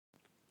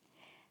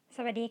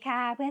สวัสดีค่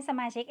ะเพื่อนส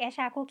มาชิก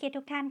HR คู่คิด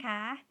ทุกท่านค่ะ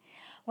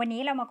วัน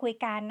นี้เรามาคุย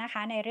กันนะค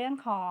ะในเรื่อง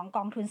ของก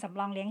องทุนสำ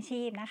รองเลี้ยง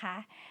ชีพนะคะ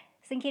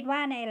ซึ่งคิดว่า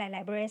ในหล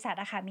ายๆบริษัท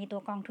อะค่ะมีตั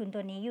วกองทุนตั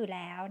วนี้อยู่แ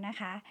ล้วนะ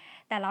คะ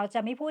แต่เราจะ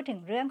ไม่พูดถึง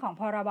เรื่องของ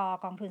พรบ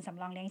กองทุนส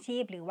ำรองเลี้ยงชี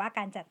พหรือว่าก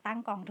ารจัดตั้ง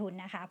กองทุน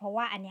นะคะเพราะ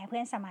ว่าอันเนี้ยเพื่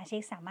อนสมาชิ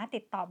กสามารถ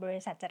ติดต่อบ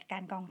ริษัทจัดกา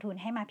รกองทุน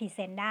ให้มาพรีเซ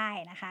นต์ได้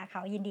นะคะเข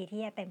ายินดี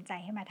ที่จะเต็มใจ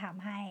ให้มาท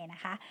ำให้นะ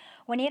คะ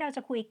วันนี้เราจ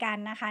ะคุยกัน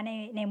นะคะ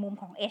ในมุม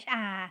ของ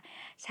HR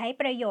ใช้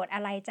ประโยชน์อ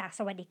ะไรจากส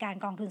วัสดิการ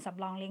กองทุนส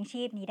ำรองเลี้ยง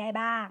ชีพนี้ได้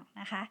บ้าง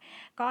นะคะ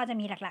ก็จะ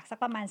มีหลักๆสัก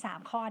ประมาณ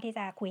3ข้อที่จ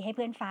ะคุยให้เ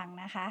พื่อนฟัง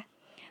นะคะ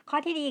ข้อ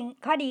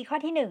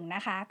ที่1น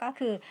ะคะก็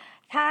คือ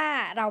ถ้า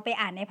เราไป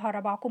อ่านในพร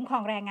บคุ้มครอ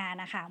งแรงงาน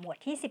นะคะหมวด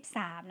ที่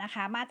13นะค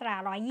ะมาตรา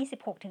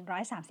126ถึง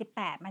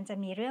138มันจะ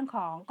มีเรื่องข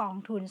องกอง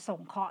ทุนส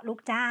งเคราะห์ลูก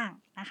จ้าง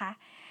นะคะ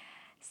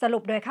สรุ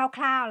ปโดยค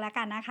ร่าวๆแล้ว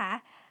กันนะคะ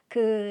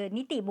คือ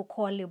นิติบุคค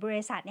ลหรือบ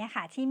ริษัทเนี่ย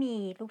ค่ะที่มี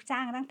ลูกจ้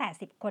างตั้งแต่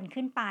10คน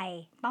ขึ้นไป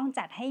ต้อง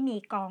จัดให้มี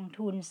กอง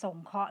ทุนสง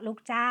เคราะห์ลูก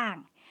จ้าง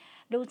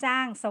ลูกจ้า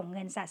งส่งเ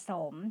งินสะส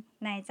ม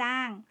นายจ้า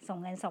งส่ง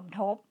เงินสม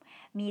ทบ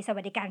มีส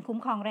วัสดิการคุ้ม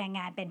ครองแรงง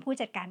านเป็นผู้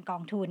จัดการกอ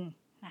งทุน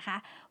นะคะ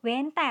เว้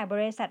นแต่บ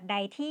ริษัทใด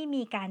ที่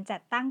มีการจั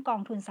ดตั้งกอ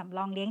งทุนสำร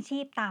องเลี้ยงชี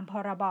พตามพ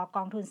รบก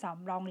องทุนส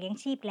ำรองเลี้ยง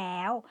ชีพแล้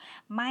ว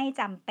ไม่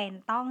จำเป็น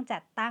ต้องจั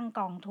ดตั้ง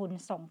กองทุน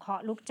สงเคราะ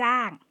ห์ลูกจ้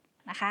าง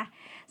นะคะ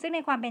ซึ่งใน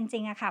ความเป็นจริ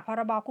งอะค่ะพ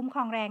รบคุ้มคร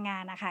องแรงงา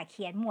นนะคะเ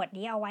ขียนหมวด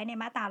นี้เอาไว้ใน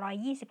มาตรา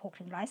126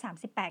ถึง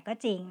138ก็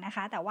จริงนะค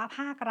ะแต่ว่าภ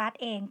าครัฐ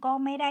เองก็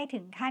ไม่ได้ถึ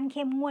งขั้นเ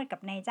ข้มงวดกั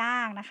บนายจ้า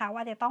งนะคะว่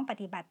าจะต้องป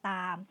ฏิบัติต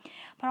าม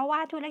เพราะว่า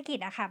ธุรกิจ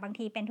อะค่ะบาง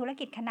ทีเป็นธุร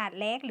กิจขนาด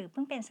เล็กหรือเ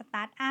พิ่งเป็นสต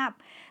าร์ทอัพ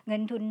เงิ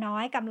นทุนน้อ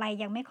ยกำไร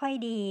ยังไม่ค่อย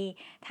ดี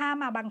ถ้า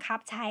มาบังคับ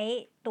ใช้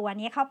ตัว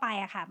นี้เข้าไป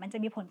อะค่ะมันจะ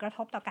มีผลกระท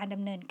บต่อการด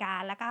ำเนินกา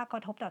รแล้วก็กร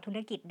ะทบต่อธุร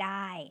กิจไ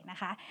ด้นะ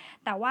คะ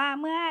แต่ว่า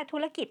เมื่อธุ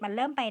รกิจมันเ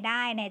ริ่มไปไ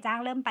ด้นายจ้าง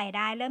เริ่มไปไ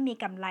ด้เริ่มมี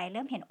กำไรเ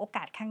ริ่มเห็นโอก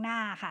าสข้างหน้า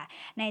ค่ะ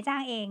นายจ้า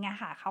งเองอะ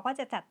ค่ะเขาก็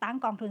จะจัดตั้ง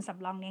กองทุนส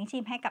ำรองเลี้ยงชี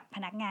พให้กับพ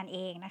นักงานเอ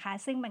งนะคะ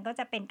ซึ่งมันก็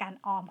จะเป็นการ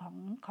ออม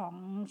ของ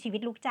ชีวิ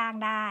ตลูกจ้าง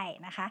ได้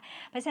นะคะ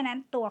เพราะฉะนั้น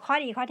ตัวข้อ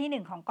ดีข้อ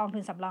ที่1ของกองทุ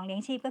นสำรองเลี้ย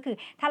งชีพก็คือ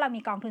ถ้าเรา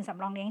มีกองทุนส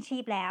ำรองเลี้ยงชี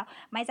พแล้ว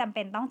ไม่จำเ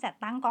ป็นต้องจัด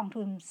ตั้งกอง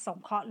ทุนสง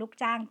เคราะห์ลูก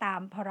จ้างตาม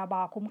พรบ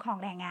คุ้มครอง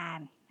แรงงาน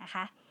นะค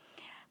ะ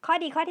ข้อ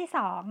ดีข้อที่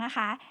2นะค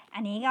ะอั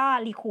นนี้ก็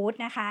รีคูด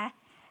นะคะ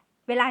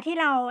เวลาที่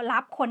เรารั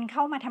บคนเข้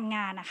ามาทำง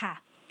านนะคะ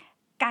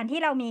การที่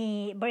เรามี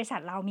บริษั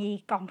ทเรามี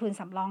กองทุน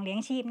สำรองเลี้ยง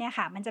ชีพเนี่ย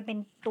ค่ะมันจะเป็น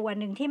ตัว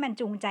หนึ่งที่มัน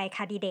จูงใจค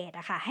a n d i d a t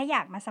อะค่ะให้อย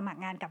ากมาสมัค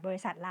รงานกับบริ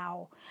ษัทเรา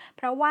เ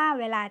พราะว่า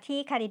เวลาที่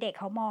ค a n d i d a t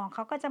เขามองเข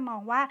าก็จะมอ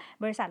งว่า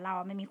บริษัทเรา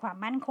มันมีความ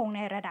มั่นคงใ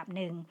นระดับห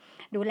นึ่ง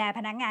ดูแลพ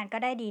นักงานก็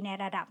ได้ดีใน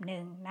ระดับห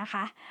นึ่งนะค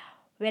ะ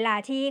เวลา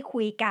ที่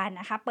คุยกัน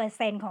นะคะเปอร์เ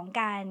ซ็นต์ของ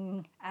การ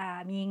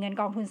มีเงิน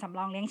กองทุนสำร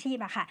องเลี้ยงชีพ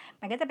อะค่ะ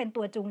มันก็จะเป็น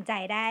ตัวจูงใจ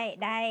ไ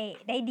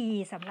ด้ดี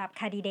สำหรับ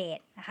ค a n d i d a t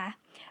นะคะ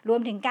รวม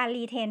ถึงการ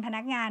รีเทนพ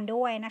นักงาน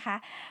ด้วยนะคะ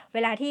เว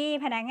ลาที่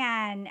พนักงา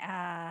น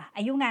อ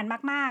ายุงาน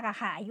มากๆอะ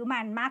ค่ะอายุมั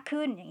นมาก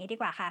ขึ้นอย่างนี้ดี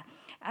กว่าค่ะ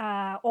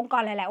องค์ก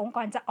รหลายๆองค์ก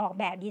รจะออก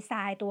แบบดีไซ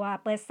น์ตัว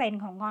เปอร์เซ็น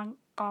ต์ของ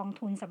กอง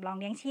ทุนสำรอง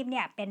เลี้ยงชีพเ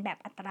นี่ยเป็นแบบ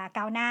อัตรา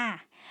ก้าวหน้า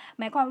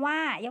หมายความว่า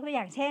ยกตัว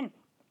อย่างเช่น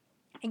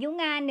อายุ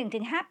งาน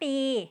 1-5 ปี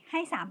ให้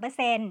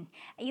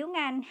 3% อายุง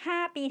าน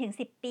 5 ปีถึง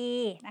 10 ปี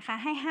นะคะ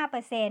ให้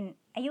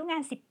 5% อายุงา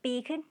น 10 ปี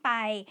ขึ้นไป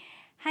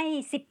ให้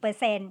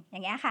 10% อย่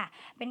างเงี้ยค่ะ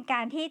เป็นกา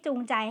รที่จูง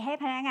ใจให้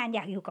พนักงานอย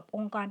ากอยู่กับอ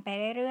งค์กรไป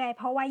เรื่อยๆเ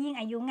พราะว่ายิ่ง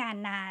อายุงาน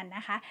นานน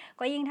ะคะ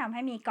ก็ยิ่งทำใ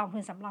ห้มีกองทุ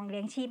นสำรองเลี้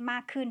ยงชีพมา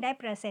กขึ้นได้เ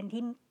ปอร์เซ็นต์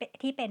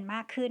ที่เป็นม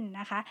ากขึ้น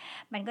นะคะ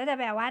มันก็จะแ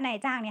ปลว่านาย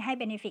จ้างเนี่ยให้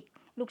เบเนฟิต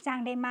ลูกจ้าง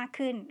ได้มาก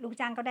ขึ้นลูก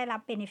จ้างก็ได้รั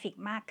บเบเนฟิต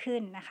มากขึ้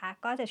นนะคะ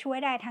ก็จะช่วย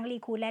ได้ทั้งรี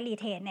คูดและรี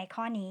เทนใน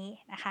ข้อนี้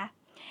นะคะ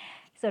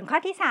ส่วนข้อ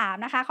ที่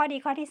3นะคะข้อดี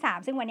ข้อที่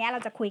3ซึ่งวันนี้เรา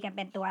จะคุยกันเ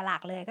ป็นตัวหลั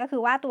กเลยก็คื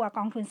อว่าตัวก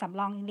องทุนสำ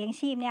รองเลี้ยง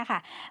ชีพเนี่ยค่ะ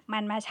มั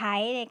นมาใช้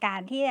ในกา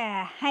รที่จะ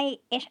ให้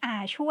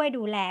HR ช่วย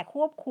ดูแลค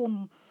วบคุม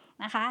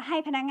นะคะให้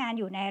พนักงาน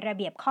อยู่ในระเ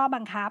บียบข้อบั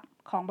งคับ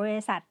ของบ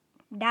ริษัท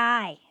ได้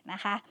นะ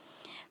คะ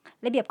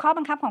ระเบียบข้อ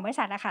บังคับของบริ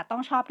ษัทอะค่ะต้อ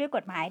งชอบด้วยก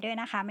ฎหมายด้วย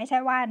นะคะไม่ใช่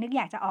ว่านึกอ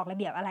ยากจะออกระ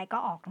เบียบอะไรก็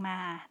ออกมา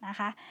นะค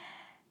ะ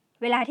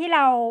เวลาที่เร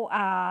า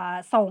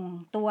ส่ง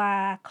ตัว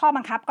ข้อ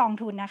บังคับกอง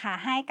ทุนนะคะ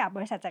ให้กับบ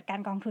ริษัทจัดการ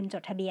กองทุนจ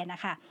ดทะเบียนน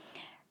ะคะ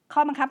ข้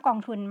อบังคับกอง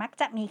ทุนมัก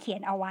จะมีเขีย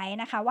นเอาไว้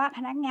นะคะว่าพ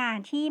นักงาน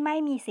ที่ไม่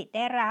มีสิทธิ์ไ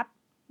ด้รับ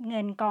เงิ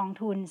นกอง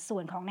ทุนส่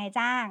วนของนาย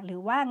จ้างหรื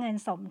อว่าเงิน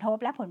สมทบ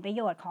และผลประโ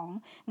ยชน์ของ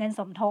เงิน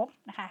สมทบ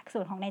นะคะส่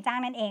วนของนายจ้าง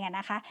นั่นเอง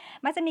นะคะ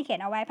มักจะมีเขียน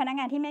เอาไว้พนัก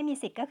งานที่ไม่มี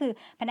สิทธิ์ก็คือ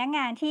พนักง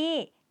านที่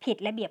ผิด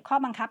ระเบียบข้อ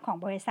บังคับของ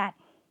บริษัท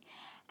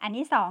อัน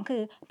ที่2คื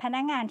อพนั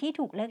กงานที่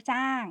ถูกเลิก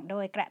จ้างโด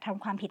ยกระท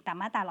ำความผิดตาม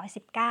มาตรา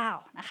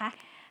119นะคะ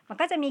มัน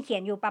ก็จะมีเขีย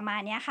นอยู่ประมาณ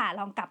นี้ค่ะ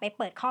ลองกลับไป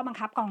เปิดข้อบัง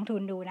คับกองทุ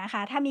นดูนะค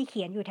ะถ้ามีเ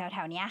ขียนอยู่แถ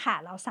วๆนี้ค่ะ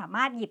เราสาม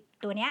ารถหยิบ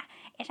ตัวเนี้ย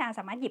HR ส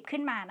ามารถหยิบขึ้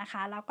นมานะค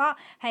ะแล้วก็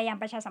พยายาม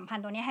ประชาสัมพัน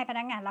ธ์ตัวนี้ให้พ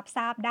นักงานรับท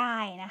ราบได้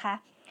นะคะ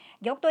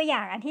ยกตัวอย่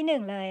างอันที่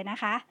1เลยนะ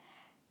คะ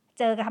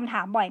เจอกับคำถ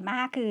ามบ่อยม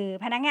ากคือ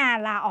พนักงาน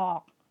ลาออ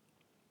ก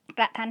ก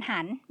ระทันหั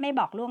นไม่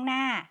บอกล่วงหน้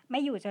าไม่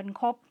อยู่จน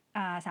ครบ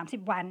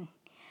30 วัน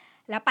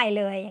แล้วไปเ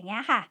ลยอย่างเงี้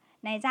ยค่ะ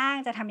นายจ้าง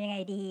จะทำยังไง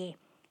ดี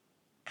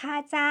ค่า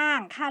จ้าง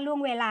ค่าล่วง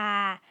เวลา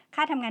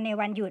ค่าทำงานใน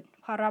วันหยุด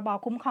พรบ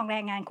คุ้มครองแร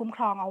งงานคุ้มค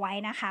รองเอาไว้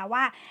นะคะ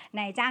ว่าน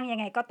ายจ้างยัง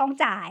ไงก็ต้อง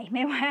จ่ายไ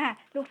ม่ว่า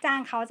ลูกจ้าง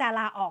เขาจะ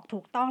ลาออกถู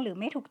กต้องหรือ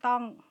ไม่ถูกต้อ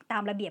งตา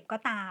มระเบียบก็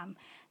ตาม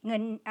เงิ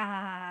น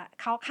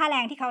เขาค่าแร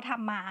งที่เขาท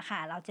ำมาค่ะ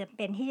เราจะเ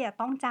ป็นที่จะ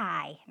ต้องจ่า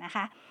ยนะค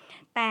ะ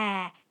แต่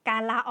กา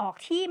รลาออก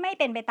ที่ไม่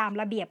เป็นไปตาม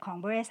ระเบียบของ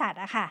บริษัท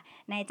อะค่ะ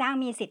นายจ้าง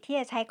มีสิทธิ์ที่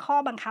จะใช้ข้อ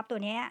บังคับตัว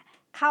นี้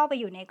เข้าไป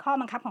อยู่ในข้อ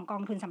บังคับของกอ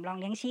งทุนสำรอง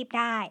เลี้ยงชีพ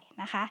ได้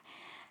นะคะ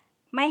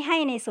ไม่ให้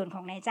ในส่วนข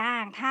องนายจ้า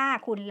งถ้า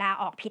คุณลา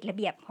ออกผิดระเ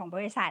บียบของบ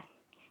ริษัท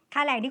ค่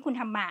าแรงที่คุณ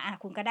ทำมา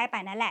คุณก็ได้ไป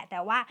นั่นแหละแต่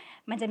ว่า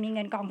มันจะมีเ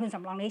งินกองทุนส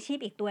ำรองเลี้ยงชีพ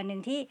อีกตัวหนึ่ง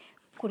ที่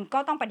คุณก็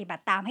ต้องปฏิบั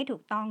ติตามให้ถู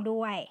กต้อง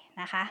ด้วย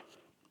นะคะ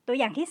ตัว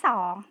อย่างที่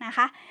2นะค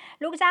ะ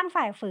ลูกจ้าง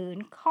ฝ่าฝืน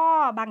ข้อ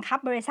บังคับ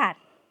บริษัท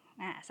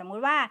สมมุ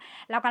ติว่า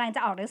เรากำลังจ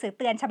ะออกหนังสือเ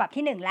ตือนฉบับ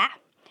ที่1แล้ว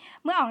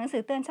เมื่อออกหนังสื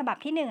อเตือนฉบับ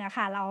ที่1อะ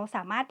ค่ะเราส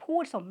ามารถพู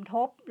ดสมท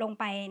บลง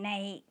ไปใน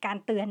การ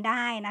เตือนไ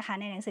ด้นะคะ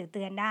ในหนังสือเ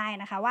ตือนได้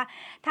นะคะว่า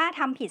ถ้า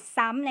ทำผิด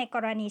ซ้ำในก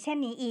รณีเช่น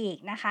นี้อีก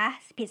นะคะ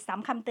ผิดซ้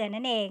ำคำเตือน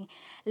นั่นเอง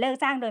เลิก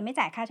จ้างโดยไม่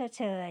จ่ายค่าชด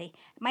เชย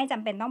ไม่จ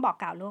ำเป็นต้องบอก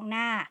กล่าวล่วงห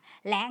น้า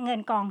และเงิน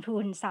กองทุ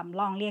นสำ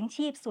รองเลี้ยง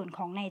ชีพส่วนข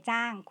องนาย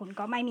จ้างคุณ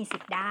ก็ไม่มีสิ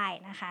ทธิ์ได้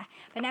นะคะ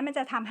เพราะนั้นมันจ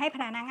ะทำให้พ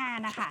นักงาน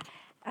นะคะ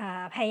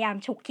พยายาม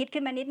ฉุกคิด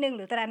ขึ้นมานิดนึงห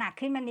รือตระหนัก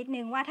ขึ้นมานิด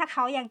นึงว่าถ้าเข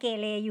ายังเก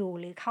เรอยู่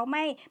หรือเขาไ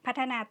ม่พั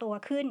ฒนาตัว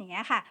ขึ้นอย่างเ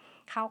งี้ยค่ะ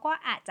เขาก็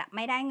อาจจะไ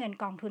ม่ได้เงิน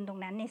กองทุนตรง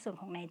นั้นในส่วน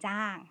ของนายจ้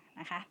าง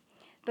นะคะ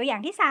ตัวอย่า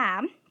งที่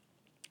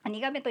3อัน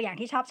นี้ก็เป็นตัวอย่าง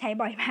ที่ชอบใช้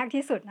บ่อยมาก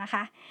ที่สุดนะค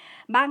ะ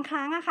บางค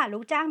รั้งอะค่ะลู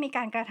กจ้างมีก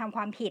ารกระทำค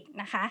วามผิด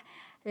นะคะ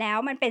แล้ว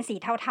มันเป็นสี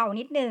เทาๆ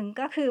นิดนึง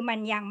ก็คือมัน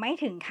ยังไม่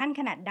ถึงขั้น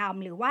ขนาดด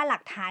ำหรือว่าหลั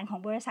กฐานของ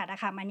บริษัทอ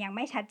ะค่ะมันยังไ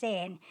ม่ชัดเจ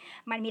น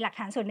มันมีหลัก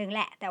ฐานส่วนหนึ่งแ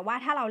หละแต่ว่า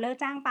ถ้าเราเลิก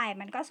จ้างไป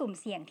มันก็สุ่ม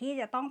เสี่ยงที่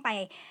จะต้องไป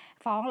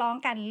ฟ้องร้อง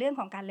กันเรื่อง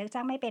ของการเลิกจ้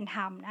างไม่เป็นธ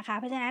รรมนะคะ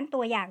เพราะฉะนั้นตั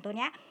วอย่างตัวเ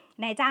นี้ย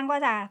นายจ้างก็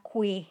จะ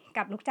คุย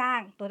กับลูกจ้าง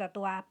ตัวต่อ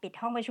ตัวปิด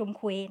ห้องประชุม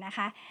คุยนะค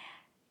ะ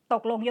ต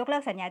กลงยกเลิ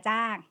กสัญญา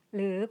จ้างห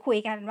รือคุย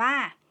กันว่า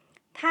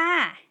ถ้า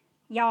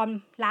ยอม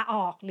ลาอ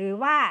อกหรือ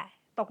ว่า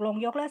ตกลง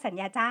ยกเลิกสัญ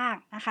ญาจ้าง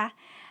นะคะ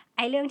ไ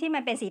อ้เรื่องที่มั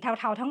นเป็นสีเ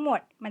ทาๆทั้งหมด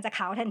มันจะข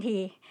าวทันที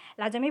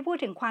เราจะไม่พูด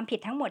ถึงความผิด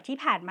ทั้งหมดที่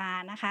ผ่านมา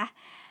นะคะ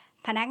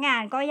พนักงา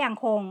นก็ยัง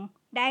คง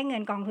ได้เงิ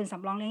นกองทุนส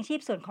ำรองเลี้ยงชี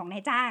พส่วนของนา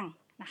ยจ้าง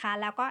นะคะ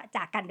แล้วก็จ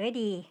ากกันด้วย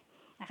ดี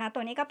นะคะตั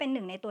วนี้ก็เป็นห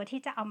นึ่งในตัวที่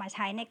จะเอามาใ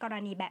ช้ในกร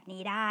ณีแบบ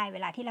นี้ได้เว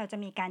ลาที่เราจะ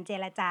มีการเจ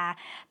รจา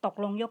ตก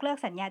ลงยกเลิก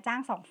สัญญาจ้า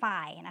ง2ฝ่า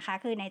ยนะคะ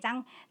คือนายจ้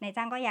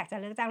างก็อยากจะ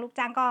เลิกจ้างลูก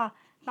จ้างก็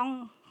ต้อง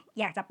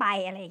อยากจะไป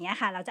อะไรอย่างเงี้ย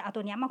ค่ะเราจะเอาตั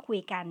วนี้มาคุย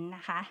กันน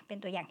ะคะเป็น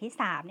ตัวอย่างที่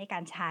3ในกา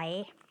รใช้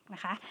น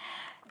ะคะ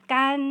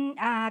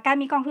การ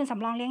มีกองทุนส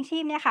ำรองเลี้ยงชี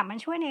พเนี่ยค่ะมัน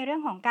ช่วยในเรื่อ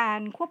งของการ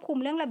ควบคุม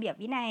เรื่องระเบียบ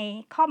วินัย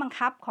ข้อบัง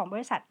คับของบ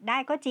ริษัทได้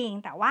ก็จริง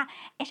แต่ว่า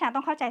HR ต้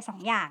องเข้าใจ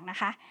2อย่างนะ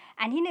คะ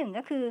อันที่1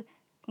ก็คือ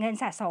เงิน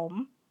สะสม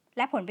แ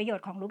ละผลประโยช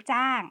น์ของลูก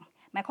จ้าง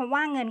หมายความว่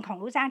าเงินของ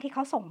ลูกจ้างที่เข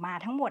าส่งมา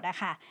ทั้งหมดอะ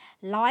ค่ะ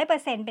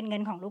 100% เป็นเงิ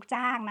นของลูก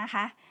จ้างนะค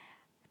ะ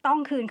ต้อง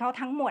คืนเขา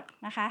ทั้งหมด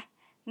นะคะ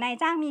นาย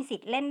จ้างมีสิ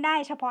ทธิ์เล่นได้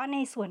เฉพาะใน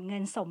ส่วนเงิ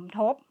นสมท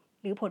บ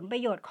หรือผลปร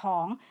ะโยชน์ขอ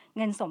งเ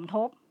งินสมท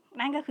บ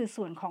นั่นก็คือ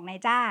ส่วนของนา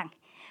ยจ้าง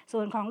ส่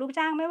วนของลูก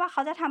จ้างไม่ว่าเข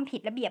าจะทำผิ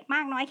ดระเบียบม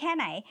ากน้อยแค่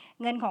ไหน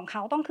เงินของเข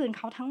าต้องคืนเ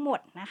ขาทั้งหมด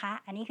นะคะ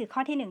อันนี้คือข้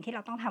อที่1ที่เร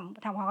าต้อง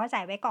ทำความเข้าใจ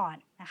ไว้ก่อน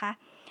นะคะ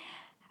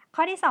ข้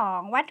อที่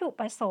2วัตถุ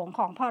ประสงค์ข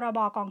องพรบ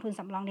กองทุน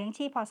สำรองเลี้ยง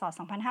ชีพพ.ศ.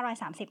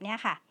 2530เนี่ย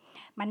ค่ะ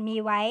มันมี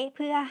ไว้เ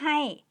พื่อให้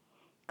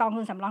กอง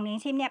ทุนสำรองเลี้ยง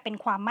ชีพเนี่ยเป็น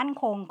ความมั่น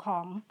คง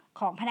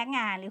ของพนักง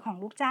านหรือของ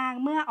ลูกจ้าง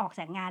เมื่อออก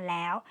จากงานแ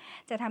ล้ว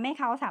จะทำให้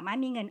เขาสามารถ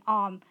มีเงินอ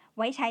อมไ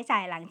ว้ใช้จ่า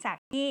ยหลังจาก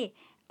ที่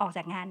ออกจ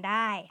ากงานไ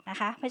ด้นะ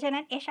คะเพราะฉะนั้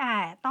น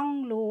HR ต้อง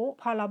รู้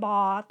พรบ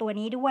ตัว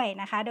นี้ด้วย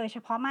นะคะโดยเฉ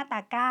พาะมาตร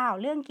า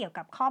9เรื่องเกี่ยว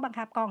กับข้อบัง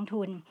คับกอง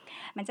ทุน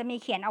มันจะมี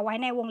เขียนเอาไว้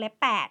ในวงเล็บ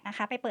8นะค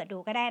ะไปเปิดดู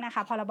ก็ได้นะค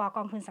ะพรบก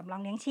องทุนสำรอ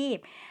งเลี้ยงชีพ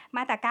ม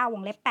าตรา9ว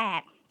งเล็บ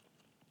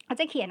8เขา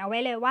จะเขียนเอาไว้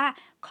เลยว่า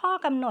ข้อ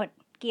กำหนด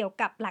เกี่ยว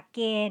กับหลักเ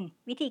กณฑ์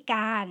วิธีก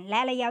ารและ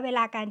ระยะเวล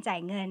าการจ่า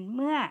ยเงินเ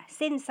มื่อ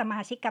สิ้นสมา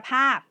ชิกภ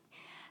าพ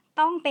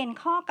ต้องเป็น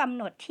ข้อกำ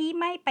หนดที่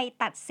ไม่ไป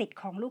ตัดสิทธิ์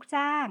ของลูก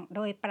จ้างโด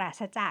ยปรา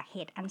ศจากเห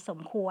ตุอันส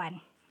มควร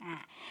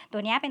ตั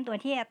วนี้เป็นตัว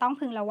ที่จะต้อง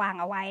พึงระวัง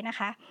เอาไว้นะ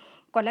คะ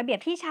กฎระเบียบ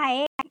ที่ใ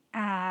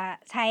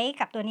ช้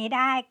กับตัวนี้ไ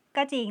ด้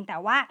ก็จริงแต่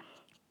ว่า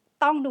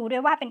ต้องดูด้ว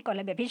ยว่าเป็นกฎ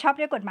ระเบียบที่ชอบ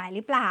ด้วยกฎหมายห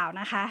รือเปล่า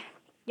นะคะ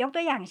ยกตั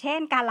วอย่างเช่น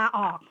การลาอ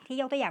อกที่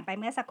ยกตัวอย่างไป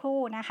เมื่อสักครู่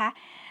นะคะ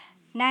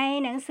ใน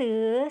หนังสือ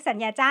สัญ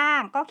ญาจ้าง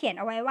ก็เขียน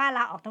เอาไว้ว่าล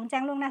าออกต้องแจ้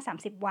งล่วงหน้า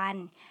30วัน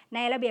ใน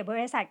ระเบียบบ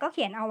ริษัทก็เ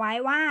ขียนเอาไว้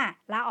ว่า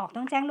ลาออก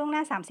ต้องแจ้งล่วงหน้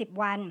า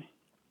30วัน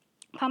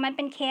พอมันเ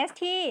ป็นเคส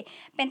ที่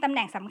เป็นตำแห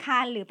น่งสำคั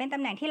ญหรือเป็นตำ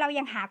แหน่งที่เรา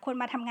ยังหาคน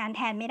มาทำงานแ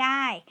ทนไม่ไ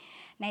ด้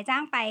นายจ้า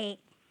งไป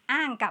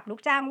อ้างกับลู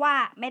กจ้างว่า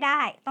ไม่ได้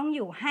ต้องอ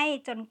ยู่ให้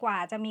จนกว่า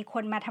จะมีค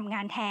นมาทำง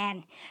านแทน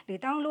หรือ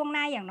ต้องล่วงห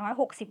น้าอย่างน้อย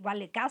60วัน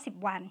หรือ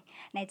90วัน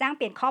นายจ้างเ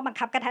ปลี่ยนข้อบัง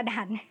คับกระทัน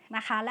หันน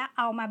ะคะแล้วเ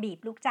อามาบีบ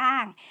ลูกจ้า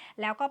ง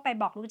แล้วก็ไป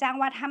บอกลูกจ้าง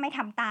ว่าถ้าไม่ท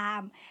ำตาม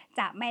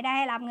จะไม่ได้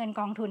รับเงิน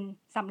กองทุน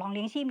สำรองเ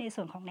ลี้ยงชีพใน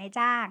ส่วนของนาย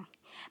จ้าง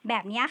แบ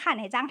บนี้ค่ะ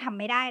นายจ้างทำ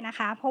ไม่ได้นะค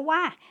ะเพราะว่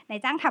านาย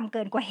จ้างทำเ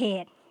กินกว่าเห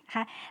ตุ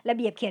ระเ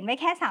บียบเขียนไว้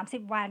แค่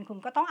30วันคุณ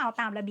ก็ต้องเอา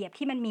ตามระเบียบ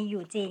ที่มันมีอ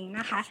ยู่จริงน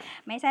ะคะ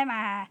ไม่ใช่มา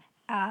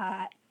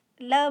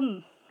เ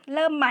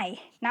ริ่มใหม่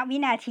ณวิ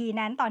นาที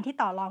นั้นตอนที่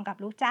ต่อรองกับ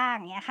ลูกจ้าง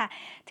เงี้ยค่ะ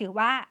ถือ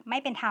ว่าไม่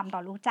เป็นธรรมต่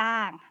อลูกจ้า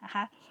งนะค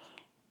ะ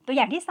ตัวอ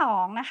ย่างที่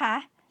2นะคะ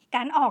ก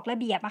ารออกระ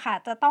เบียบอะค่ะ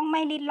จะต้องไ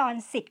ม่ริดรอน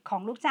สิทธิ์ขอ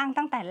งลูกจ้าง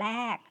ตั้งแต่แร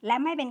กและ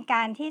ไม่เป็นก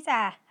ารที่จะ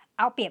เ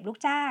อาเปรียบลูก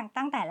จ้าง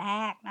ตั้งแต่แร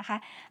กนะคะ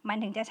มัน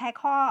ถึงจะใช้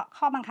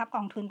ข้อบังคับก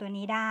องทุนตัว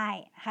นี้ได้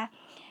นะคะ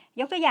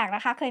ยกตัวอย่างน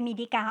ะคะเคยมี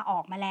ฎีกาออ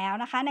กมาแล้ว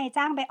นะคะนาย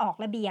จ้างไปออก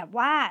ระเบียบ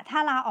ว่าถ้า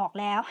ลาออก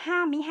แล้วห้า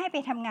มมิให้ไป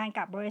ทำงาน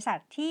กับบริษัท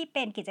ที่เ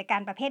ป็นกิจกา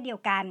รประเภทเดียว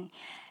กัน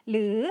ห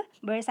รือ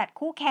บริษัท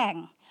คู่แข่ง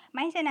ไ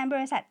ม่เช่นนั้นบ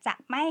ริษัทจะ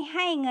ไม่ใ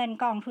ห้เงิน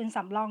กองทุนส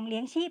ำรองเลี้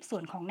ยงชีพส่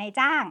วนของนาย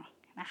จ้าง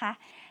นะคะ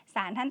ศ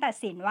าลท่านตัด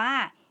สินว่า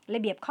ร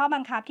ะเบียบข้อบั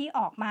งคับที่อ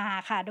อกมา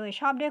ค่ะโดย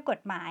ชอบด้วยกฎ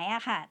หมายอ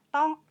ะค่ะ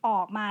ต้องอ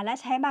อกมาและ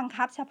ใช้บัง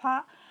คับเฉพาะ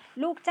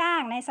ลูกจ้า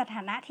งในสถ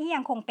านะที่ยั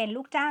งคงเป็น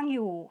ลูกจ้างอ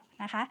ยู่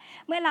นะคะ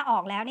เมื่อลาออ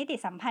กแล้วนิติ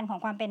สัมพันธ์ของ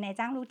ความเป็นนาย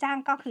จ้างลูกจ้าง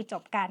ก็คือจ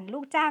บกันลู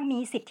กจ้างมี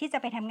สิทธิ์ที่จะ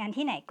ไปทำงาน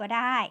ที่ไหนก็ไ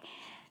ด้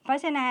เพราะ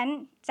ฉะนั้น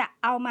จะ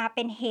เอามาเ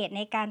ป็นเหตุใ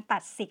นการตั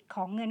ดสิทธิ์ข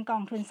องเงินกอ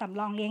งทุนสำ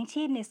รองเลี้ยง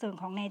ชีพในส่วน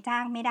ของนายจ้า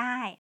งไม่ได้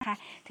นะคะ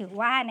ถือ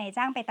ว่านาย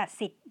จ้างไปตัด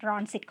สิทธิ์รอ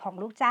นสิทธิ์ของ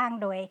ลูกจ้าง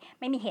โดย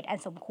ไม่มีเหตุอัน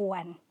สมคว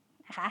ร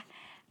นะคะ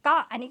ก็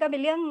อันนี้ก็เป็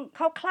นเรื่อง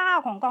คร่าว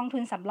ๆของกองทุ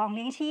นสำรองเ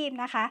ลี้ยงชีพ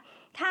นะคะ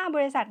ถ้าบ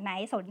ริษัทไหน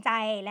สนใจ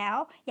แล้ว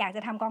อยากจ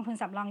ะทำกองทุน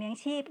สำรองเลี้ยง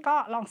ชีพก็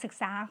ลองศึก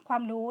ษาควา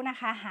มรู้นะ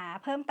คะหา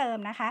เพิ่มเติม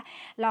นะคะ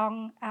ลอง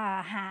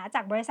หาจ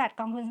ากบริษัท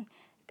กองทุน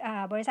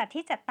บริษัท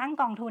ที่จัดตั้ง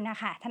กองทุนนะ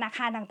คะธนาค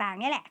ารต่างๆ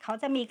เนี่ยแหละเขา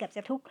จะมีเกือบจ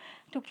ะ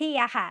ทุกที่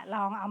อะค่ะล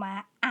องเอามา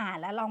อ่าน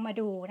แล้วลองมา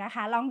ดูนะค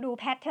ะลองดู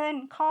แพทเทิร์น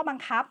ข้อบัง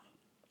คับ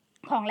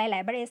ของหลา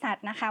ยๆบริษัท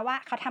นะคะว่า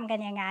เขาทำกัน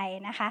ยังไง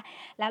นะคะ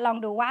แล้วลอง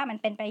ดูว่ามัน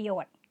เป็นประโย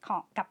ชน์ขอ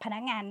งกับพนั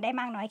กงานได้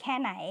มากน้อยแค่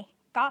ไหน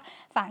ก็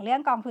ฝากเรื่อ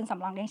งกองทุนส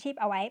ำรองเลี้ยงชีพ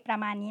เอาไว้ประ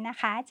มาณนี้นะ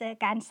คะเจอ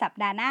กันสัป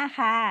ดาห์หน้า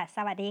ค่ะส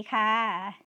วัสดีค่ะ